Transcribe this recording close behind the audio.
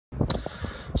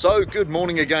So good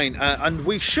morning again, and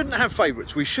we shouldn't have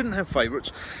favourites.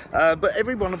 But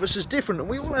every one of us is different, and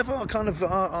we all have our kind of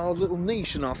our little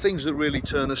niche and our things that really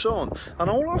turn us on, and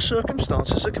all our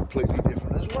circumstances are completely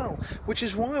different as well. Which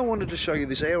is why I wanted to show you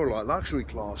this Aerolite luxury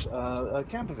class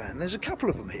camper van. There's a couple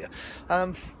of them here.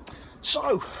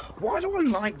 So why do I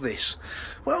like this?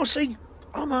 Well, see,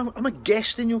 I'm a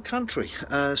guest in your country,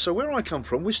 so where I come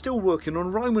from we're still working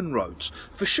on Roman roads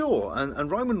for sure,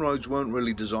 and Roman roads weren't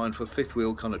really designed for fifth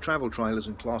wheel kind of travel trailers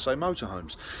and Class A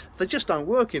motorhomes. They just don't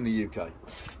work in the UK.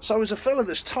 So as a fella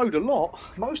that's towed a lot,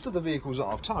 most of the vehicles that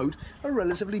I've towed are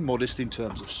relatively modest in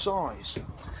terms of size.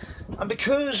 And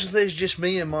because there's just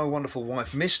me and my wonderful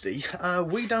wife Misty,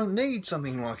 we don't need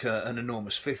something like an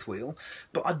enormous fifth wheel,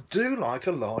 but I do like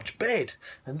a large bed,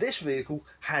 and this vehicle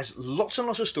has lots and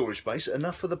lots of storage space,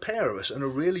 enough for the pair of us, and a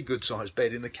really good sized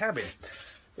bed in the cabin.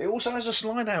 It also has a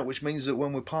slide out, which means that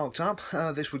when we're parked up,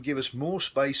 this would give us more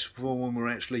space for when we're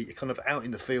actually kind of out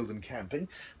in the field and camping,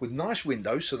 with nice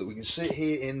windows so that we can sit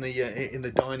here in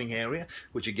the dining area,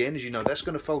 which again, as you know, that's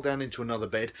going to fold down into another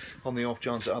bed on the off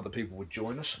chance that other people would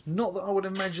join us. Not that I would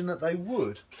imagine that they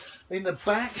would. In the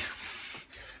back,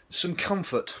 some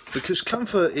comfort, because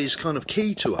comfort is kind of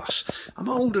key to us. I'm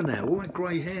older now, all that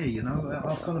grey hair, you know,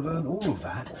 I've kind of earned all of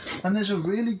that. And there's a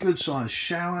really good sized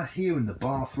shower here in the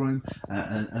bathroom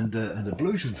and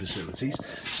ablution facilities,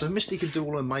 so Misty can do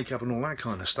all her makeup and all that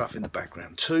kind of stuff in the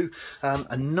background too.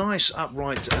 A nice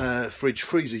upright fridge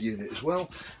freezer unit as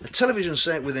well, a television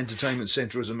set with entertainment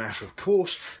centre as a matter of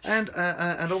course, and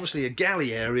obviously a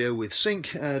galley area with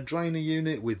sink, drainer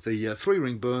unit with the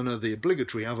 3-ring burner, the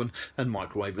obligatory oven and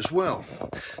microwave as well.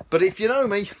 But if you know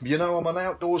me, you know I'm an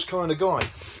outdoors kind of guy.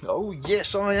 Oh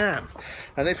yes I am.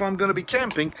 And if I'm going to be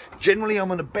camping, generally I'm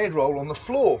on a bedroll on the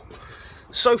floor.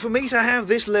 So for me to have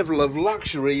this level of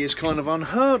luxury is kind of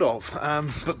unheard of,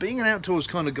 but being an outdoors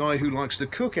kind of guy who likes to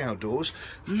cook outdoors,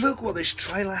 look what this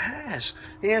trailer has.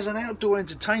 It has an outdoor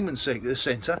entertainment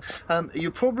centre.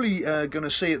 You're probably going to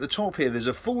see at the top here there's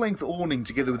a full-length awning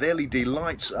together with LED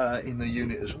lights in the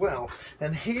unit as well,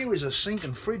 and here is a sink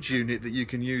and fridge unit that you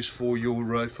can use for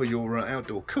your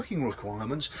outdoor cooking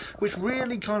requirements, which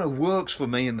really kind of works for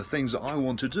me and the things that I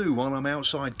want to do while I'm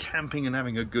outside camping and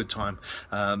having a good time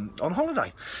on holiday.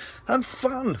 And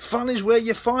fun is where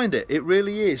you find it. It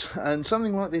really is. And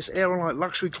something like this Aerolite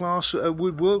luxury class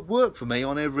would work for me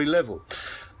on every level.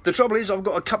 The trouble is, I've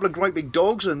got a couple of great big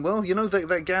dogs, and well, you know,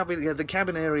 the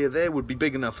cabin area there would be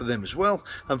big enough for them as well.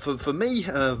 And for me,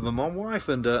 my wife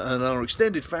and our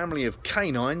extended family of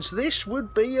canines, this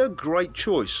would be a great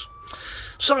choice.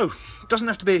 So, doesn't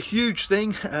have to be a huge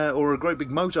thing or a great big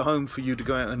motorhome for you to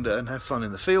go out and have fun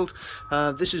in the field.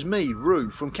 This is me, Roo,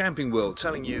 from Camping World,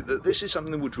 telling you that this is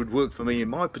something which would work for me in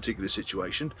my particular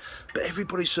situation, but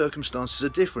everybody's circumstances are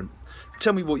different.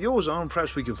 Tell me what yours are, and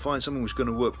perhaps we can find something which is going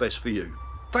to work best for you.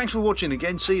 Thanks for watching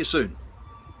again, see you soon.